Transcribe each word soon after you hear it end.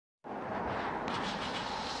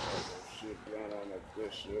Going on that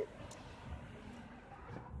good shit.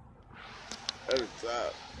 Every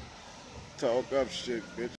time. Talk up shit,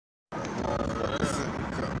 bitch.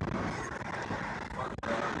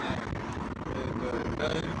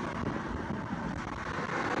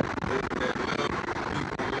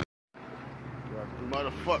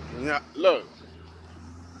 Motherfucker, yeah, look.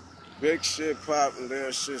 Big shit popping,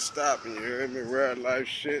 little shit stopping, you hear me? Real life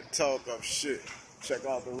shit, talk up shit. Check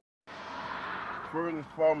out the first and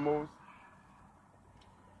foremost,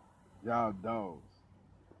 y'all dogs.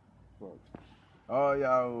 Fuck. All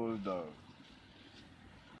y'all was dogs.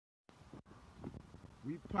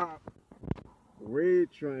 We pop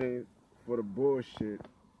red train for the bullshit,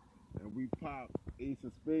 and we pop Ace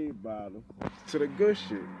of Spade bottle to the good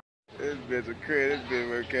shit. This bitch a crazy. This bitch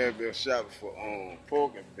went can't be a shop for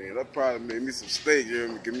pork and beans. I probably make me some steak, you hear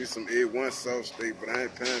me? Give me some A1 sauce steak, but I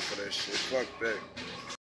ain't paying for that shit. Fuck that.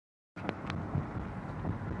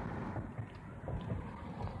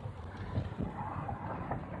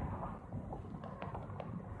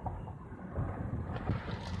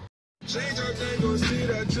 Change our tango, see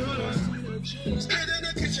that tuna. Stand in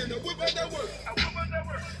the kitchen, whip out that work.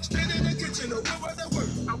 Stand in the kitchen, whip out that work.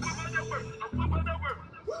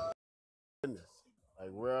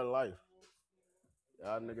 Like real life.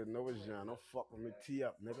 Y'all niggas know it's John. Don't fuck with me. Tee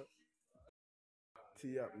up, nigga.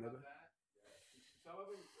 Tee up, nigga.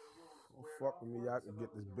 Don't fuck with me. Y'all can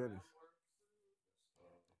get this business.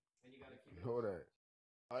 Know that.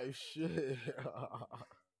 Like shit.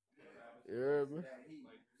 You hear me?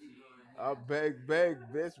 I bang,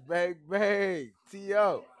 bitch. Bang. Tee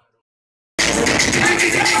up.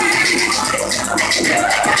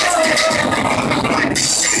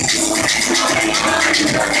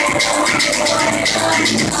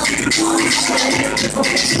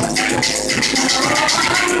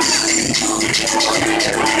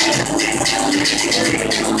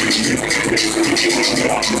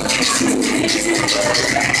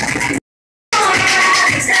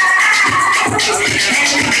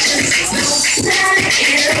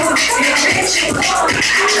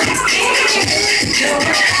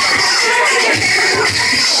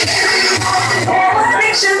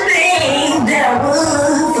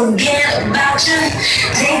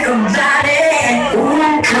 Think about it.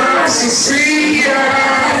 Ooh, cause it's free.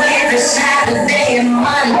 Every Saturday and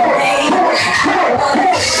Monday.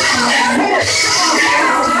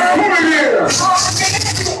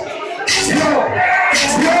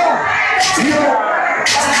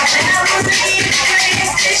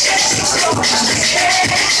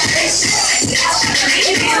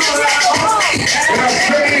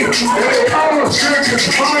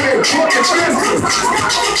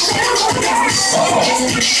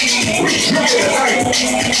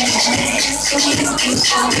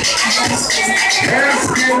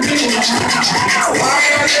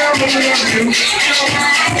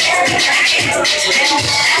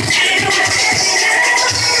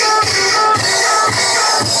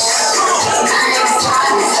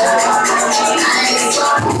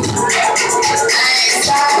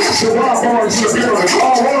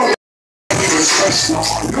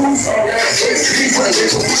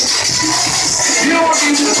 You don't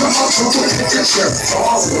need to come up with a picture.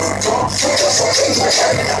 I'm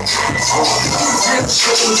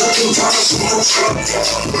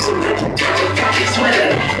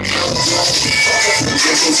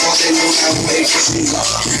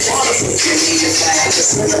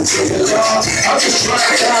just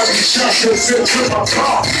trying to have these shots to my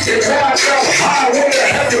car. If I got high, where the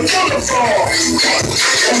hell you coming from?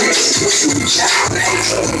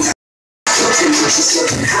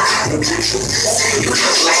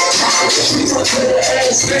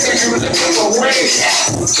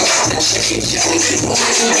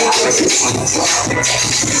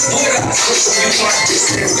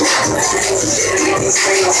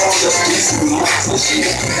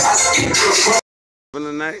 For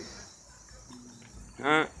the night?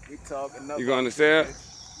 Huh? We talking up. You going to sell?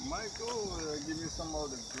 Might go give me some of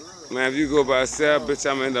the grill. Man, if you go by sell, bitch,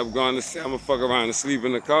 I'm gonna end up going to sell. I'm gonna fuck around and sleep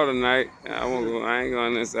in the car tonight. I won't go. I ain't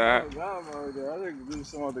going inside. I think give me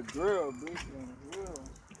some of the grill, bitch.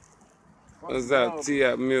 What's up?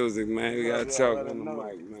 T-Up Music, man. We got Chalk on the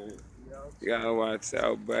mic, man. You gotta watch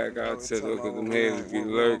out back out to look at them haters be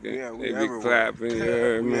lurking. They be clapping, you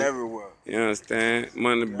heard me? You understand?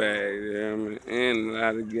 Money bag, you heard me? And a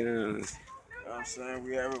lot of guns. You know what I'm saying?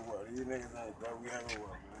 We everywhere. These niggas ain't that. We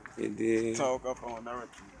everywhere, man. You did. Talk up on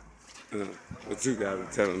everything. What you gotta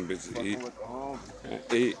tell them bitches, E?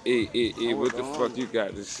 What the fuck you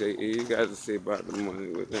got to say? You got to say about the money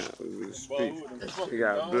with the streets. You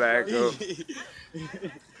got Blacko.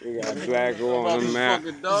 You got Blacko on the map.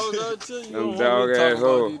 Them dog ass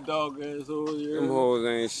hoes. Them hoes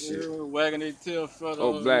ain't shit. Wagging their tail feather.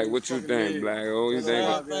 Oh, Black, what you think, Black? Oh, you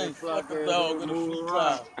think?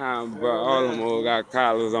 Bro, all them hoes got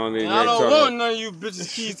collars on their neck. I don't want none of you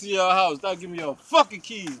bitches keys to your house. Stop giving me your fucking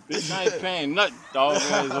keys, bitch. I ain't paying nothing, dog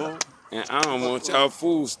ass hoe. And I don't want y'all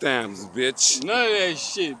food stamps, bitch. None of that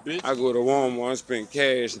shit, bitch. I go to Walmart and spend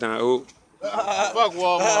cash now, oh. Fuck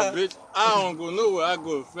Walmart, bitch. I don't go nowhere. I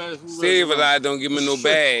go to fast food. Save-A-Lot don't give me no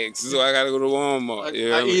bags, so I gotta go to Walmart.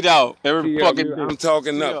 I eat out every fucking day. I'm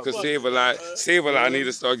talking up, because Save-A-Lot need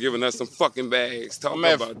to start giving us some fucking bags. Talk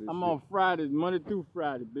about this. I'm on Fridays, Monday through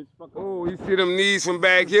Friday, bitch. Oh, you see them knees from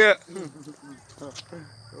back here?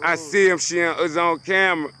 I see him. It's on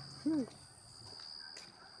camera.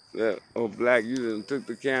 Yeah. Oh, Black, you done took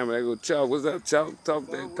the camera. They go, Chalk, what's up, Chalk?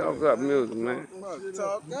 Talk up music, man.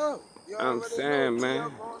 Talk up. I'm saying,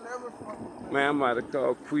 man. Man, I'm about to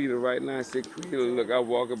call Quita right now and say, Quita, look, I'm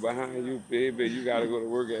walking behind you, baby. You got to go to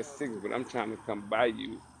work at 6, but I'm trying to come by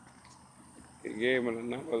you. He gave me the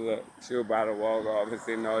number. Look, she was about to walk off and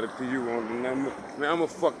say, no, the PU want the number. Man, I'm a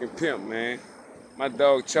fucking pimp, man. My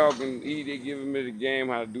dog Chalk and E, they giving me the game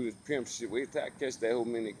how to do this pimp shit. Wait till I catch that whole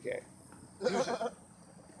mini cat.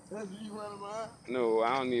 That's you running behind? No,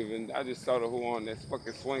 I don't even. I just saw the hoe on that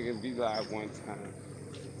fucking swinging V-Live one time.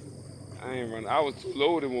 I ain't running. I was too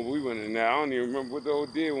loaded when we went in there. I don't even remember what the hoe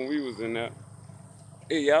did when we was in there.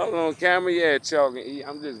 Hey, y'all on camera? Yeah, Chalk and E.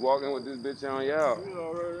 I'm just walking with this bitch on y'all. You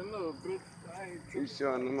already know, bitch. I ain't You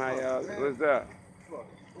showing them how y'all. What's up?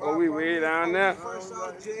 Oh, we way down there?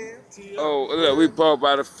 Oh, look, we parked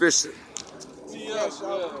by the fishing.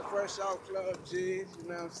 Fresh out Club G's, you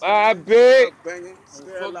know what I'm saying? I bet. Banging,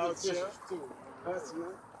 still out here,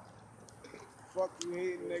 hustling. Fuck you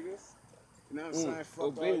hating niggas. You know what I'm saying?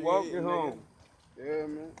 Fuck all you walking home. Yeah,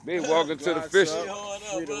 man. They walking to the fishing.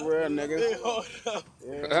 Free the real niggas.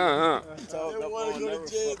 Yeah. They want to go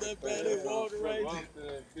to jail that bad, they walking right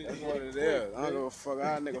there. That's what it is. I don't give a fuck.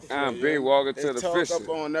 I nigga I'm big walking to the talk fishing. up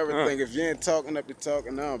on everything. If you ain't talking up, you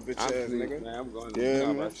talking down, bitch ass nigga. Man, I'm going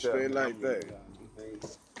yeah, man. Straight like that.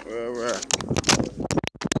 All right.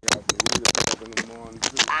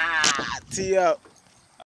 Tee up.